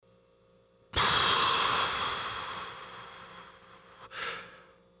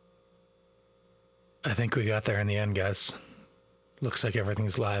I think we got there in the end, guys. Looks like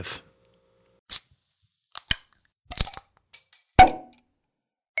everything's live.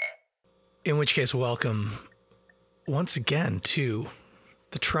 In which case, welcome once again to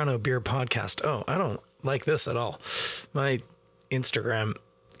the Toronto Beer Podcast. Oh, I don't like this at all. My Instagram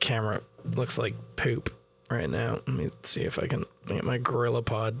camera looks like poop right now. Let me see if I can get my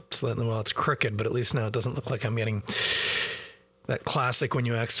GorillaPod slightly. Well, it's crooked, but at least now it doesn't look like I'm getting that classic when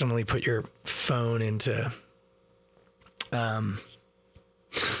you accidentally put your phone into I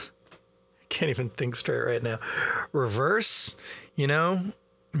can't even think straight right now. Reverse, you know,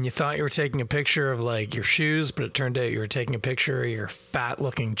 and you thought you were taking a picture of like your shoes, but it turned out you were taking a picture of your fat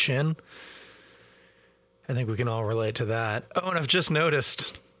looking chin. I think we can all relate to that. Oh, and I've just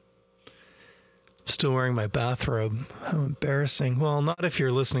noticed I'm still wearing my bathrobe. How embarrassing. Well, not if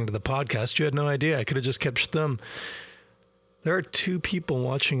you're listening to the podcast. You had no idea. I could have just kept stum. There are 2 people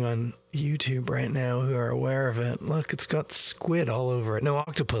watching on YouTube right now who are aware of it. Look, it's got squid all over it. No,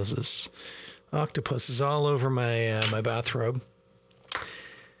 octopuses. Octopuses all over my my bathrobe.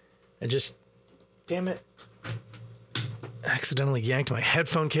 I just, damn it, accidentally yanked my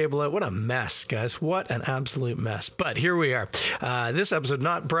headphone cable out. What a mess, guys. What an absolute mess. But here we are. This episode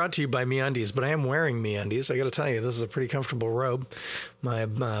not brought to you by MeUndies, but I am wearing MeUndies. I got to tell you, this is a pretty comfortable robe. My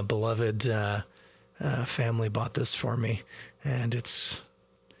beloved family bought this for me. And it's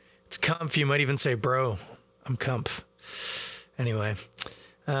comf. You might even say, bro, I'm comf. Anyway,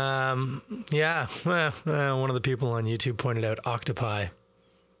 yeah, one of the people on YouTube pointed out octopussies,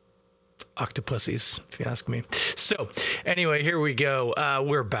 if you ask me. So anyway, here we go.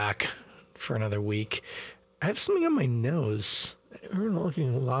 We're back for another week. I have something on my nose. I'm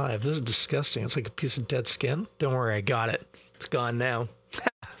looking live. This is disgusting. It's like a piece of dead skin. Don't worry, I got it. It's gone now.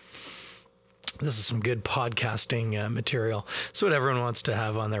 This is some good podcasting material. So what everyone wants to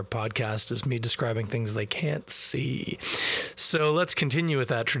have on their podcast is me describing things they can't see. So let's continue with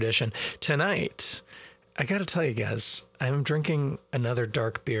that tradition. Tonight, I got to tell you guys, I'm drinking another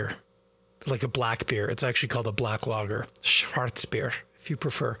dark beer, like a black beer. It's actually called a black lager, Schwarzbier, if you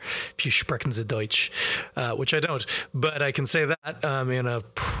prefer, if you sprechen Sie Deutsch, which I don't, but I can say that in a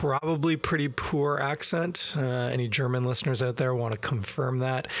probably pretty poor accent. Any German listeners out there want to confirm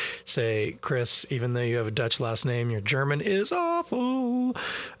that? Say, Chris, even though you have a Dutch last name, your German is awful.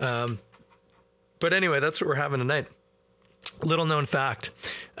 But anyway, that's what we're having tonight. Little known fact,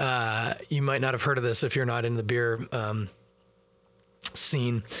 you might not have heard of this if you're not in the beer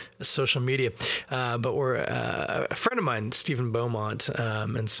scene, social media, but we're a friend of mine, Stephen Beaumont,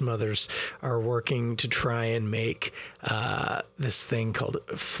 and some others are working to try and make this thing called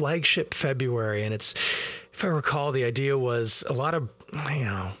Flagship February. And it's, if I recall, the idea was a lot of,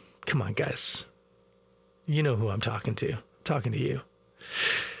 come on, guys, you know who I'm talking to. I'm talking to you.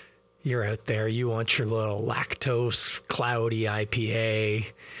 You're out there. You want your little lactose cloudy IPA,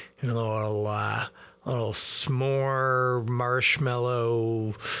 your little s'more,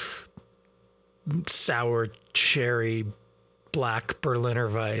 marshmallow, sour cherry, black Berliner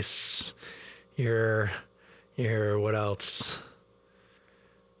Weiss. Your what else?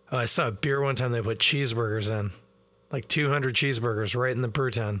 Oh, I saw a beer one time they put cheeseburgers in. Like 200 cheeseburgers right in the brew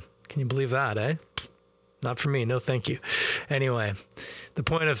tun. Can you believe that, eh? Not for me. No, thank you. Anyway, the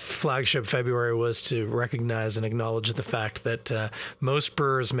point of Flagship February was to recognize and acknowledge the fact that most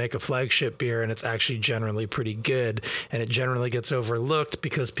brewers make a flagship beer and it's actually generally pretty good. And it generally gets overlooked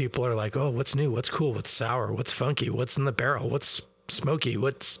because people are like, oh, what's new? What's cool? What's sour? What's funky? What's in the barrel? What's smoky?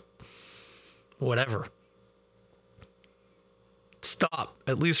 What's whatever? Stop,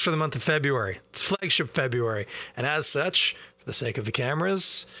 at least for the month of February. It's Flagship February. And as such, for the sake of the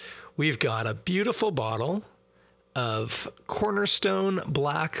cameras, we've got a beautiful bottle of Cornerstone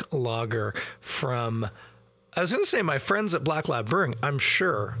Black Lager from, I was going to say my friends at Black Lab Brewing. I'm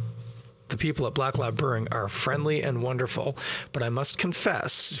sure the people at Black Lab Brewing are friendly and wonderful, but I must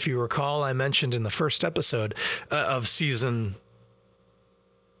confess, if you recall, I mentioned in the first episode of season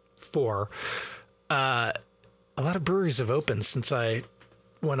 4, a lot of breweries have opened since I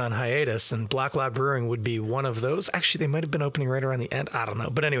went on hiatus, and Black Lab Brewing would be one of those. Actually, they might have been opening right around the end. I don't know.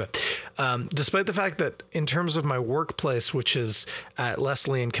 But anyway, despite the fact that in terms of my workplace, which is at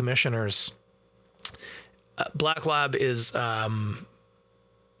Leslie and Commissioners, Black Lab is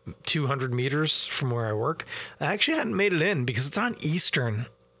 200 meters from where I work. I actually hadn't made it in because it's on Eastern,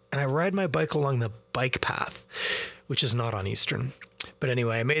 and I ride my bike along the bike path, which is not on Eastern. But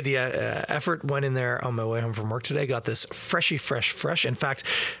anyway, I made the effort, went in there on my way home from work today, got this fresh. In fact,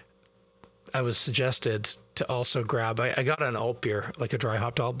 I was suggested to also grab, I got an alt beer, like a dry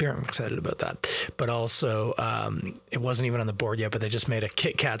hopped alt beer. I'm excited about that. But also, it wasn't even on the board yet, but they just made a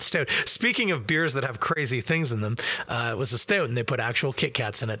Kit Kat stout. Speaking of beers that have crazy things in them, it was a stout and they put actual Kit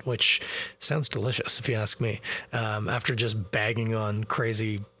Kats in it, which sounds delicious if you ask me. After just bagging on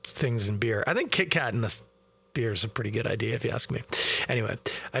crazy things in beer, I think Kit Kat in this beer is a pretty good idea if you ask me. Anyway,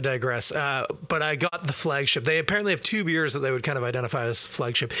 I digress. But I got the flagship. They apparently have two beers that they would kind of identify as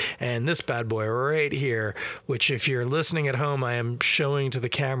flagship, and this bad boy right here, which if you're listening at home, I am showing to the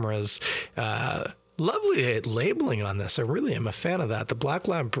cameras. Lovely labeling on this. I really am a fan of that. The Black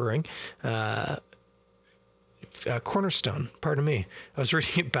Lab Brewing. Cornerstone, pardon me. I was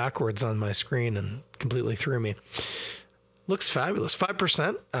reading it backwards on my screen and completely threw me. Looks fabulous.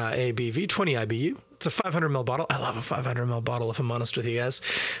 5% ABV, 20 IBU. It's a 500ml bottle. I love a 500ml bottle, if I'm honest with you guys.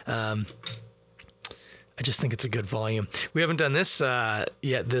 I just think it's a good volume. We haven't done this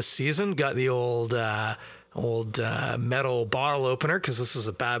yet this season. Got the old metal bottle opener, because this is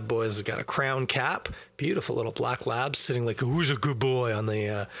a bad boy. It's got a crown cap. Beautiful little Black Lab sitting like who's a good boy on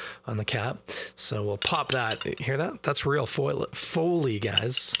the cap. So we'll pop that. Hear that? That's real Foley,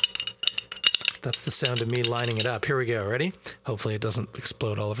 guys. That's the sound of me lining it up. Here we go. Ready? Hopefully it doesn't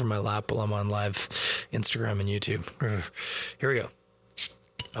explode all over my lap while I'm on live Instagram and YouTube. Here we go.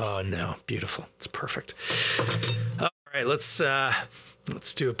 Oh no, beautiful. It's perfect. All right, let's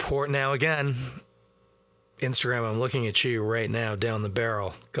do a pour now again. Instagram, I'm looking at you right now down the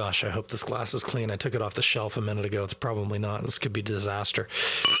barrel. Gosh, I hope this glass is clean. I took it off the shelf a minute ago. It's probably not. This could be disaster.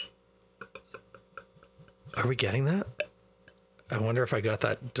 Are we getting that? I wonder if I got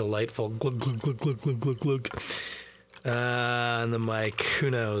that delightful glug, glug, glug, glug, glug, glug, glug. On the mic. Who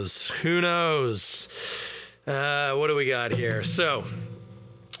knows? Who knows? What do we got here? So,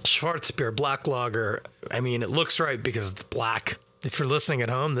 Schwarzbier, black lager. I mean, it looks right because it's black. If you're listening at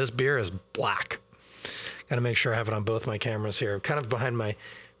home, this beer is black. Got to make sure I have it on both my cameras here. Kind of behind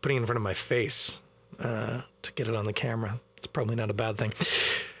putting it in front of my face to get it on the camera. It's probably not a bad thing.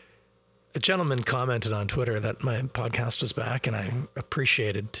 A gentleman commented on Twitter that my podcast was back, and I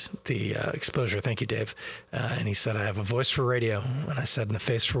appreciated the exposure. Thank you, Dave. And he said, I have a voice for radio. And I said, and a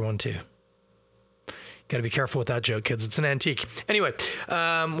face for one, too. Got to be careful with that joke, kids. It's an antique. Anyway,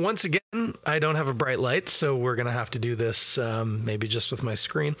 once again, I don't have a bright light, so we're going to have to do this maybe just with my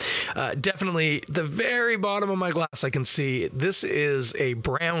screen. Definitely the very bottom of my glass, I can see this is a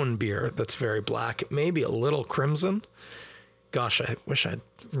brown beer that's very black, maybe a little crimson. Gosh, I wish I'd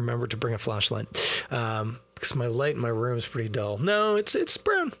remembered to bring a flashlight because my light in my room is pretty dull. No, it's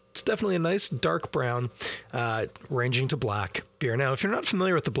brown. It's definitely a nice dark brown, ranging to black beer. Now, if you're not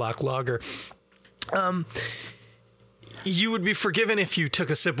familiar with the black lager, you would be forgiven if you took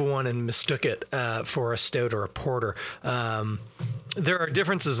a sip of one and mistook it for a stout or a porter. There are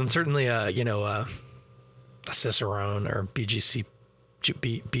differences, and certainly, a Cicerone or BJCP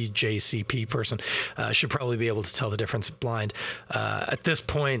person should probably be able to tell the difference blind. At this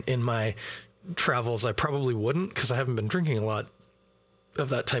point in my travels, I probably wouldn't, because I haven't been drinking a lot of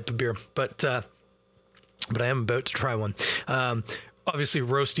that type of beer. But I am about to try one. Obviously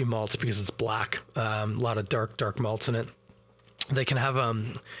roasty malts because it's black. A lot of dark malts in it. They can have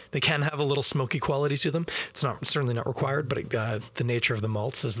a little smoky quality to them. It's certainly not required, but the nature of the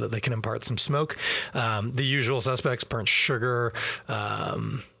malts is that they can impart some smoke. The usual suspects: burnt sugar,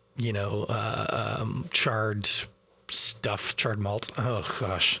 charred stuff, charred malt. Oh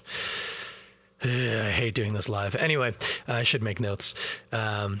gosh, I hate doing this live. Anyway, I should make notes.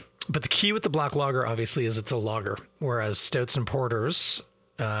 But the key with the black lager, obviously, is it's a lager, whereas stouts and porters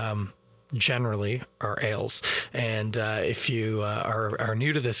generally are ales. And if you are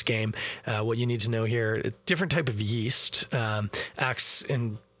new to this game, what you need to know here, a different type of yeast acts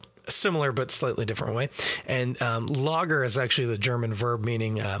in a similar but slightly different way. And lager is actually the German verb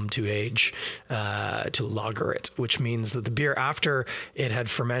meaning to age, to lager it, which means that the beer, after it had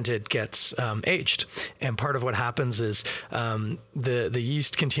fermented, gets aged. And part of what happens is the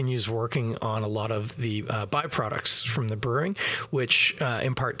yeast continues working on a lot of the byproducts from the brewing, which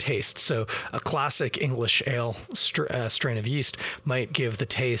impart taste. So a classic English ale strain of yeast might give the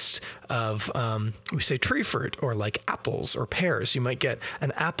taste of, we say tree fruit, or like apples or pears. You might get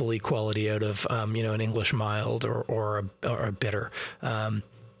an apple quality out of an English mild or a bitter,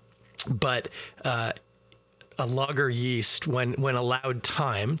 but a lager yeast, when allowed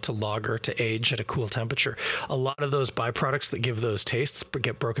time to lager, to age at a cool temperature, a lot of those byproducts that give those tastes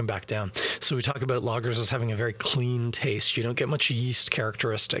get broken back down. So we talk about lagers as having a very clean taste. You don't get much yeast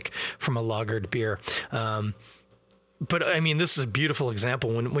characteristic from a lagered beer. But I mean, this is a beautiful example.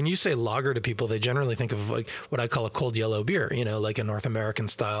 When you say lager to people, they generally think of like what I call a cold yellow beer, like a North American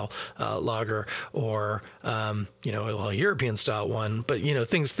style lager, or a European style one. But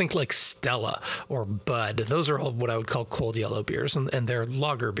think like Stella or Bud. Those are all what I would call cold yellow beers, and they're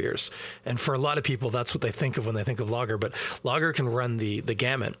lager beers. And for a lot of people, that's what they think of when they think of lager. But lager can run the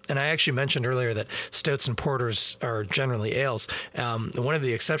gamut. And I actually mentioned earlier that stouts and porters are generally ales. One of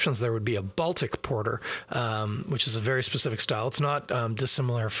the exceptions there would be a Baltic porter, which is a very specific style. It's not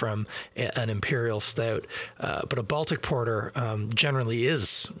dissimilar from an imperial stout, but a Baltic porter generally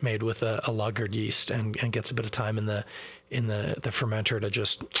is made with a lagered yeast and gets a bit of time in the fermenter to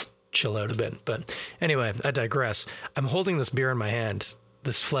just chill out a bit. But anyway, I digress. I'm holding this beer in my hand,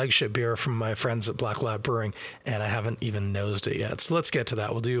 this flagship beer from my friends at Black Lab Brewing, and I haven't even nosed it yet. So let's get to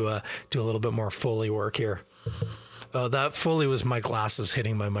that. We'll do a little bit more Foley work here. Oh, that Foley was my glasses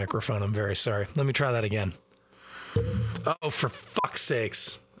hitting my microphone. I'm very sorry. Let me try that again. Oh, for fuck's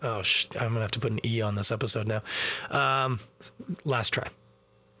sakes. Oh, I'm going to have to put an E on this episode now. Last try.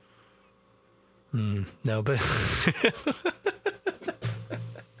 No, but...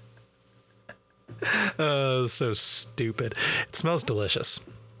 Oh, so stupid. It smells delicious.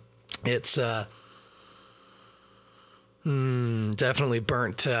 It's definitely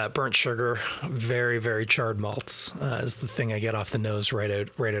burnt sugar, very, very charred malts is the thing I get off the nose right out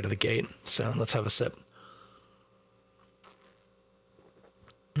of the gate. So let's have a sip.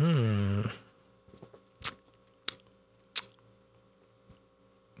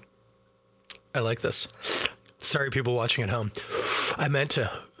 I like this. Sorry, people watching at home. I meant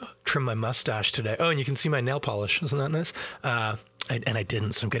to trim my mustache today. Oh, and you can see my nail polish. Isn't that nice? And I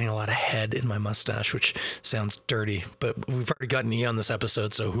didn't, so I'm getting a lot of head in my mustache, which sounds dirty. But we've already got an E on this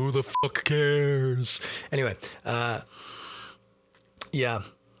episode, so who the fuck cares? Anyway, yeah.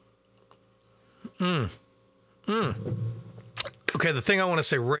 Okay, the thing I want to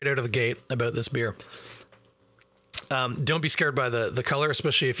say right out of the gate about this beer. Don't be scared by the color,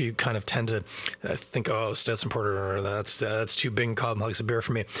 especially if you kind of tend to think, oh, stouts and porter, that's too big and complex a beer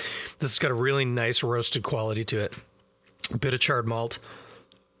for me. This has got a really nice roasted quality to it. A bit of charred malt,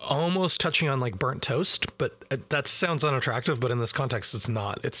 almost touching on like burnt toast, but that sounds unattractive, but in this context, it's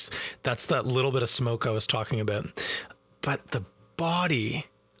not. That's that little bit of smoke I was talking about. But the body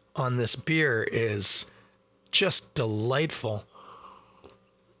on this beer is just delightful.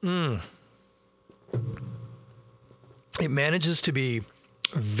 It manages to be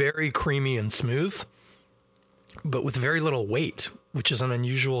very creamy and smooth, but with very little weight, which is an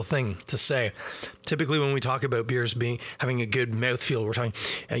unusual thing to say. Typically, when we talk about beers having a good mouthfeel, we're talking,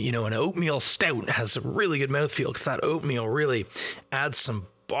 an oatmeal stout has a really good mouthfeel because that oatmeal really adds some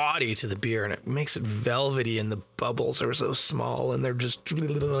body to the beer and it makes it velvety, and the bubbles are so small and they're just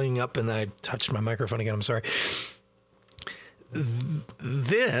drilling up. And I touched my microphone again. I'm sorry.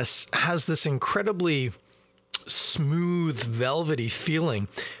 This has this incredibly smooth, velvety feeling,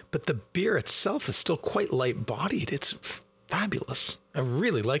 but the beer itself is still quite light-bodied. It's fabulous. I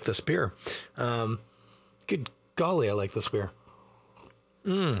really like this beer. Good golly, I like this beer.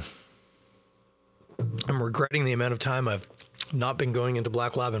 I'm regretting the amount of time I've not been going into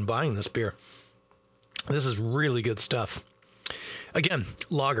Black Lab and buying this beer. This is really good stuff. Again,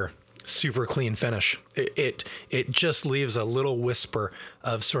 lager. Super clean finish. It just leaves a little whisper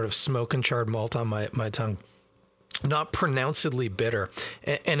of sort of smoke and charred malt on my tongue. Not pronouncedly bitter.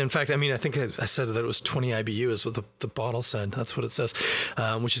 And in fact, I think I said that it was 20 IBU is what the bottle said. That's what it says,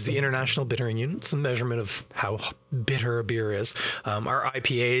 which is the International Bittering Unit. It's a measurement of how bitter a beer is. Our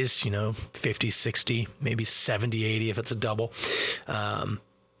IPAs, 50, 60, maybe 70, 80 if it's a double.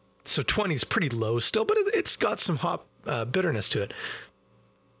 So 20 is pretty low still, but it's got some hop bitterness to it.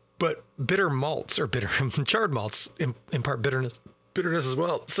 But bitter malts or charred malts impart bitterness as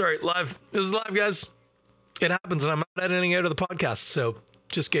well. Sorry, live. This is live, guys. It happens, and I'm not editing out of the podcast, so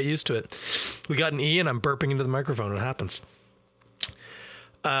just get used to it. We got an E, and I'm burping into the microphone. It happens.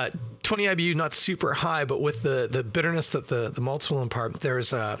 20 IBU, not super high, but with the bitterness that the malts will impart,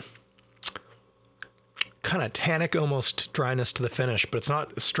 there's a kind of tannic, almost dryness to the finish, but it's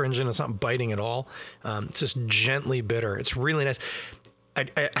not astringent. It's not biting at all. It's just gently bitter. It's really nice.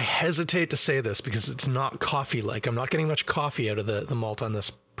 I hesitate to say this because it's not coffee-like. I'm not getting much coffee out of the malt on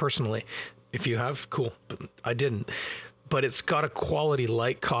this personally. If you have, cool, but I didn't. But it's got a quality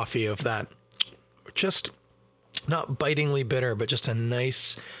like coffee of that, just not bitingly bitter, but just a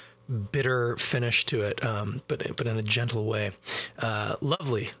nice bitter finish to it, but in a gentle way.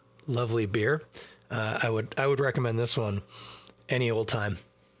 Lovely beer. I would recommend this one any old time.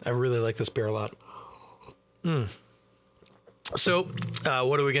 I really like this beer a lot. So,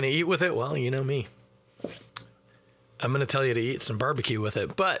 what are we going to eat with it? Well, you know me. I'm going to tell you to eat some barbecue with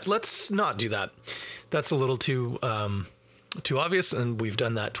it, but let's not do that. That's a little too obvious, and we've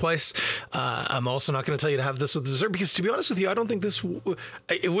done that twice. I'm also not going to tell you to have this with dessert because, to be honest with you, I don't think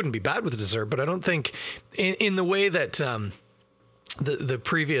it wouldn't be bad with dessert, but I don't think in the way that the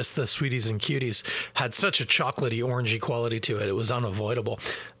previous, the Sweeties and Cuties, had such a chocolatey, orangey quality to it. It was unavoidable.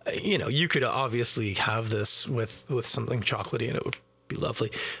 You could obviously have this with something chocolatey, and it would be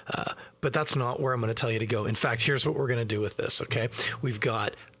lovely. But that's not where I'm going to tell you to go. In fact, here's what we're going to do with this. Okay. We've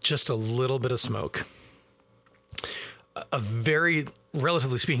got just a little bit of smoke, a very,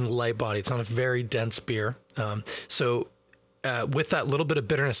 relatively speaking, light body. It's not a very dense beer. So with that little bit of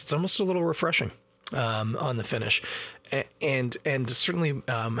bitterness, it's almost a little refreshing on the finish, and certainly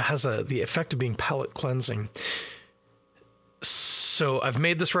has the effect of being palate cleansing. So I've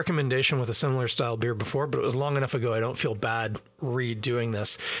made this recommendation with a similar style beer before, but it was long enough ago I don't feel bad redoing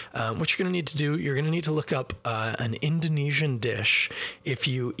this. What you're going to need to do, you're going to need to look up an Indonesian dish if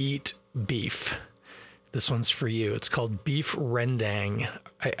you eat beef. This one's for you. It's called beef rendang.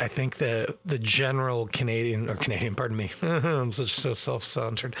 I think the general Canadian, pardon me, I'm so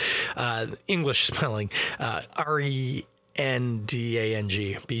self-centered, English spelling, Rendang,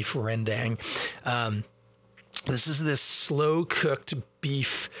 beef rendang. This is this slow cooked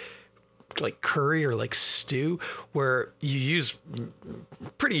beef, like curry or like stew, where you use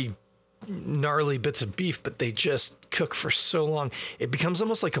pretty gnarly bits of beef, but they just cook for so long. It becomes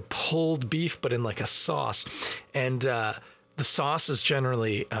almost like a pulled beef, but in like a sauce. And the sauce is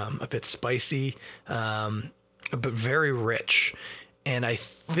generally a bit spicy, but very rich. And I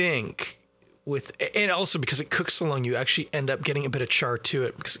think and also because it cooks so long, you actually end up getting a bit of char to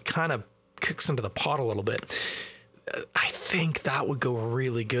it because it kind of cooks into the pot a little bit. I think that would go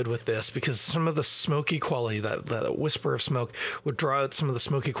really good with this because some of the smoky quality, that whisper of smoke, would draw out some of the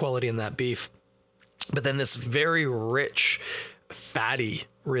smoky quality in that beef. But then this very rich, fatty,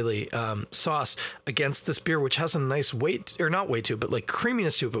 really, sauce against this beer, which has a nice weight, or not weight to it, but like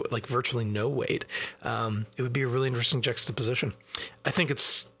creaminess to it, but like virtually no weight. It would be a really interesting juxtaposition. I think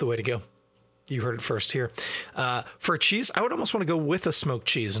it's the way to go. You heard it first here. For a cheese, I would almost want to go with a smoked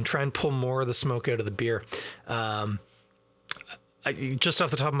cheese and try and pull more of the smoke out of the beer. Just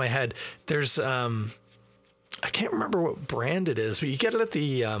off the top of my head, there's I can't remember what brand it is, but you get it at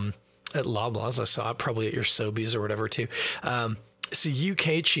the at Loblaws. I saw it probably at your Sobeys or whatever too. It's a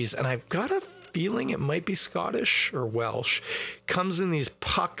UK cheese, and I've got a feeling it might be Scottish or Welsh. Comes in these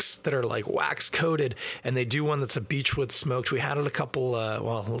pucks that are like wax coated, and they do one that's a beechwood smoked. We had it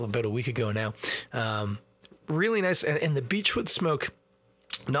about a week ago now. Really nice, and the beechwood smoke,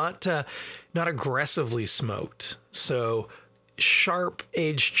 not aggressively smoked, so sharp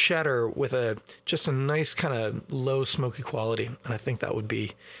aged cheddar with just a nice kind of low smoky quality, and I think that'd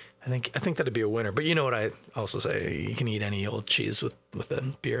be a winner. But you know what I also say, you can eat any old cheese with a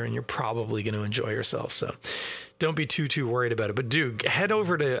beer and you're probably going to enjoy yourself. So don't be too worried about it. But do head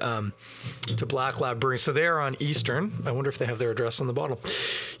over to Black Lab Brewing. So they are on Eastern. I wonder if they have their address on the bottle.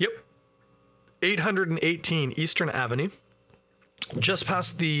 Yep. 818 Eastern Avenue. Just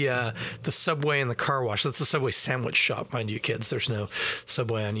past the Subway and the car wash. That's the Subway sandwich shop, mind you, kids. There's no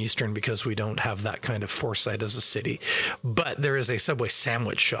Subway on Eastern because we don't have that kind of foresight as a city. But there is a Subway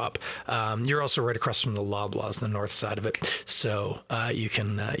sandwich shop. You're also right across from the Loblaws, the north side of it. So you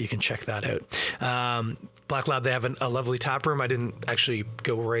can check that out. Black Lab, they have a lovely tap room. I didn't actually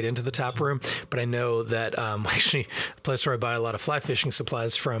go right into the tap room, but I know that actually the place where I buy a lot of fly fishing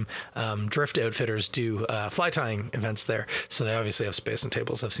supplies from, Drift Outfitters, do fly tying events there. So they obviously have space and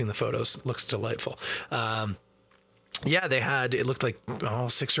tables. I've seen the photos. Looks delightful. Yeah, it looked like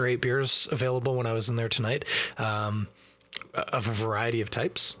 6 or 8 beers available when I was in there tonight, of a variety of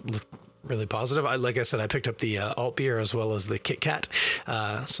types. Looked really positive. Like I said, I picked up the alt beer as well as the Kit Kat, so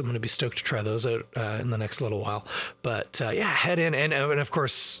I'm going to be stoked to try those out in the next little while. But yeah, head in, and of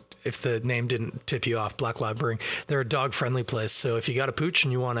course, if the name didn't tip you off, Black Lab Brewing, they're a dog-friendly place. So if you got a pooch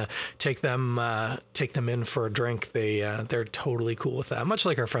and you want to take them in for a drink, they're totally cool with that. Much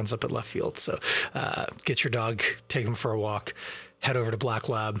like our friends up at Left Field. So get your dog, take them for a walk, head over to Black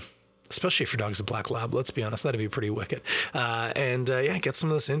Lab. Especially if your dog's a black lab, let's be honest, that'd be pretty wicked. Yeah, get some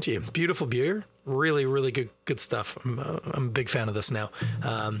of this into you. Beautiful beer, really, really good stuff. I'm a big fan of this now.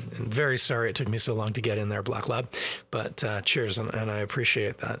 And very sorry it took me so long to get in there, Black Lab. But cheers, and I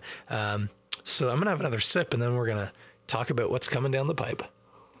appreciate that. So I'm gonna have another sip, and then we're gonna talk about what's coming down the pipe.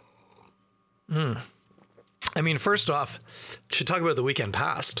 I mean, first off, should talk about the weekend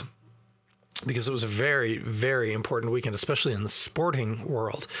past, because it was a very, very important weekend, especially in the sporting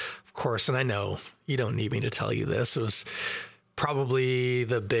world, of course. And I know you don't need me to tell you this. It was probably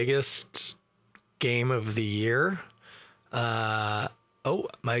the biggest game of the year Oh,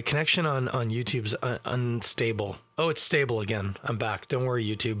 my connection on YouTube's unstable. Oh, it's stable again. I'm back. Don't worry,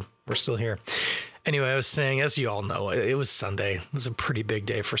 YouTube. We're still here. Anyway, I was saying, as you all know, it was Sunday. It was a pretty big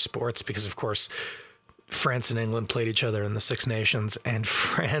day for sports because, of course, France and England played each other in the Six Nations, and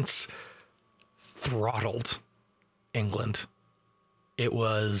France throttled England. It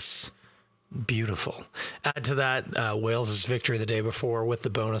was beautiful. Add to that Wales' victory the day before with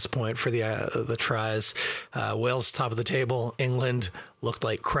the bonus point for the tries. Wales top of the table. England looked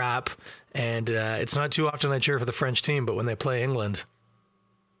like crap. And it's not too often I cheer for the French team, but when they play England,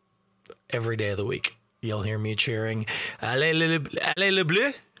 every day of the week, you'll hear me cheering, Allez le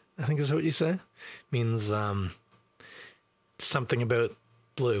bleu, I think is what you say. Means something about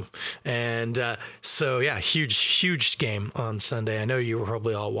blue. And so yeah, huge game on Sunday. I know you were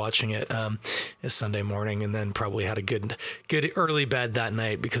probably all watching it this Sunday morning, and then probably had a good early bed that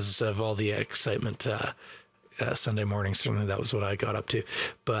night because of all the excitement. Sunday morning, certainly that was what I got up to.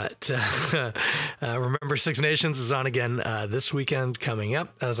 But remember, Six Nations is on again this weekend coming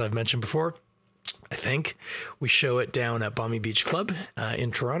up, as I've mentioned before. I think we show it down at Balmy Beach Club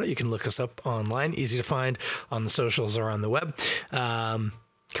in Toronto. You can look us up online, easy to find on the socials or on the web.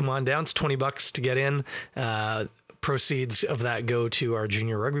 Come on down. It's $20 to get in. Proceeds of that go to our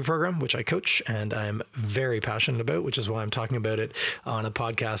junior rugby program, which I coach and I'm very passionate about, which is why I'm talking about it on a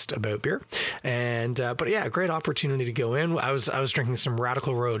podcast about beer. And but yeah, great opportunity to go in. I was drinking some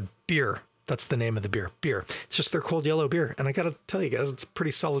Radical Road beer. That's the name of the beer. It's just their cold yellow beer. And I got to tell you guys, it's a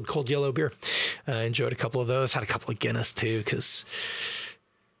pretty solid cold yellow beer. I enjoyed a couple of those. Had a couple of Guinness too, because,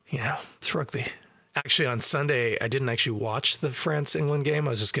 it's rugby. Actually, on Sunday, I didn't actually watch the France-England game. I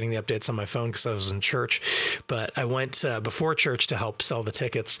was just getting the updates on my phone because I was in church. But I went before church to help sell the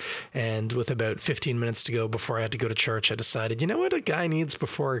tickets. And with about 15 minutes to go before I had to go to church, I decided, you know what a guy needs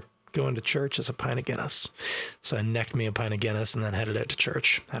before going to church is a pint of Guinness. So I necked me a pint of Guinness and then headed out to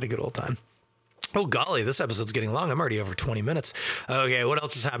church. Had a good old time. Oh, golly, this episode's getting long. I'm already over 20 minutes. Okay, what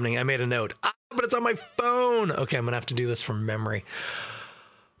else is happening? I made a note. But it's on my phone. Okay, I'm going to have to do this from memory.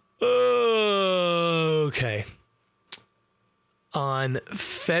 Okay. On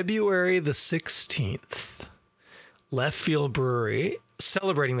February the 16th, Left Field Brewery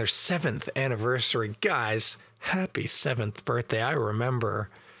celebrating their 7th anniversary. Guys, happy 7th birthday. I remember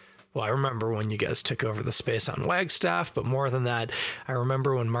when you guys took over the space on Wagstaff, but more than that, I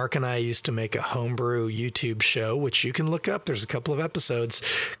remember when Mark and I used to make a homebrew YouTube show, which you can look up. There's a couple of episodes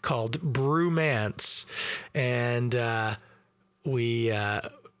called Brewmance, and we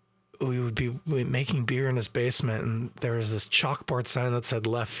would be making beer in his basement, and there was this chalkboard sign that said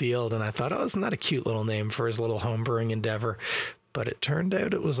Left Field, and I thought, oh, isn't that a cute little name for his little homebrewing endeavor? But it turned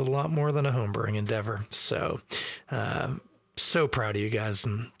out it was a lot more than a homebrewing endeavor. So, so proud of you guys,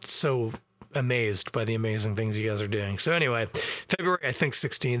 and so amazed by the amazing things you guys are doing. So anyway, February, I think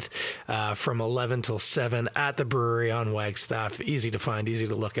 16th, from 11 till 7 at the brewery on Wagstaff. Easy to find, easy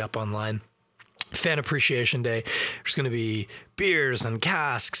to look up online. Fan Appreciation Day. There's going to be beers and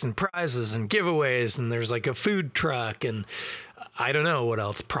casks and prizes and giveaways, and there's like a food truck, and I don't know what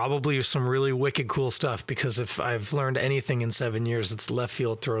else. Probably some really wicked cool stuff, because if I've learned anything in 7 years, it's Left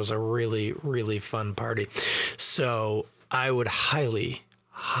Field throws a really, really fun party. So I would highly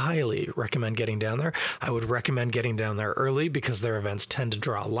recommend getting down there. I would recommend getting down there early because their events tend to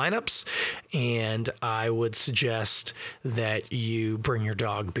draw lineups, and I would suggest that you bring your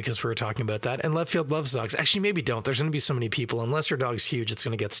dog, because we were talking about that, and Left Field loves dogs. Actually, maybe don't. There's going to be so many people. Unless your dog's huge, it's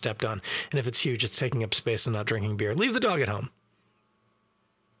going to get stepped on, and if it's huge, it's taking up space and not drinking beer. Leave the dog at home.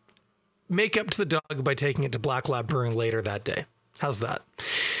 Make up to the dog by taking it to Black Lab Brewing later that day. How's that?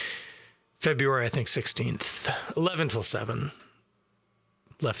 February, I think 16th, 11 till 7.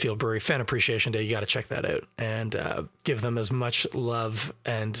 Left Field Brewery, Fan Appreciation Day. You got to check that out and give them as much love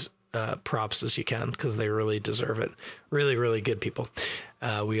and props as you can, because they really deserve it. Really, really good people.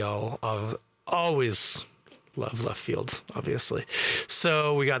 We all always love Left Field, obviously.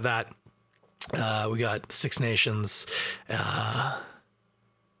 So we got that. We got Six Nations. I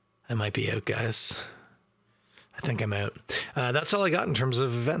might be out, guys. I think I'm out. That's all I got in terms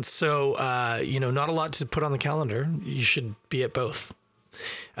of events. So, not a lot to put on the calendar. You should be at both.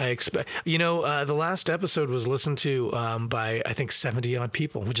 I expect, the last episode was listened to by, I think, 70 odd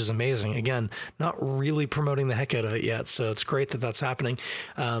people, which is amazing. Again, not really promoting the heck out of it yet, so it's great that that's happening.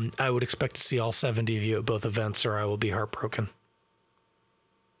 I would expect to see all 70 of you at both events, or I will be heartbroken.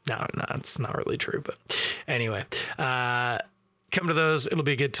 No, it's not really true, but anyway, come to those. It'll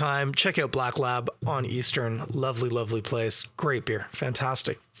be a good time. Check out Black Lab on Eastern. Lovely, lovely place. Great beer.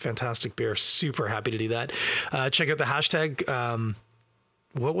 Fantastic beer. Super happy to do that. Check out the hashtag.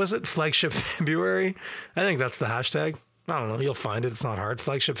 What was it? Flagship February? I think that's the hashtag. I don't know. You'll find it. It's not hard.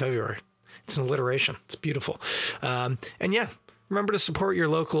 Flagship February. It's an alliteration. It's beautiful. And yeah, remember to support your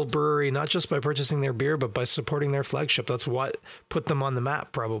local brewery, not just by purchasing their beer, but by supporting their flagship. That's what put them on the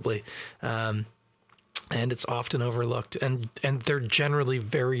map, probably. And it's often overlooked. And they're generally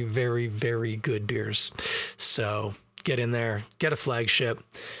very, very, very good beers. So get in there, get a flagship.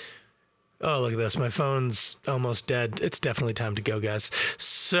 Oh, look at this. My phone's almost dead. It's definitely time to go, guys.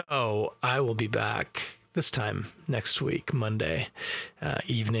 So I will be back this time next week, Monday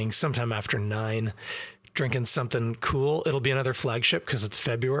evening, sometime after 9, drinking something cool. It'll be another flagship because it's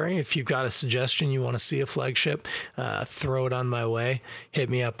February. If you've got a suggestion you want to see a flagship, throw it on my way. Hit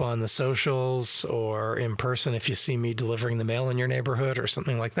me up on the socials or in person if you see me delivering the mail in your neighborhood or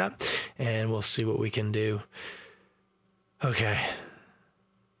something like that, and we'll see what we can do. Okay.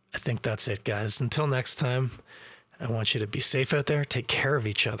 I think that's it, guys. Until next time, I want you to be safe out there. Take care of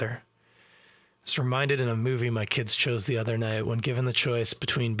each other. I was reminded in a movie my kids chose the other night, when given the choice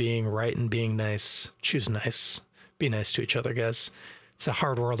between being right and being nice, choose nice. Be nice to each other, guys. It's a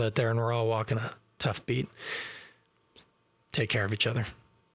hard world out there, and we're all walking a tough beat. Take care of each other.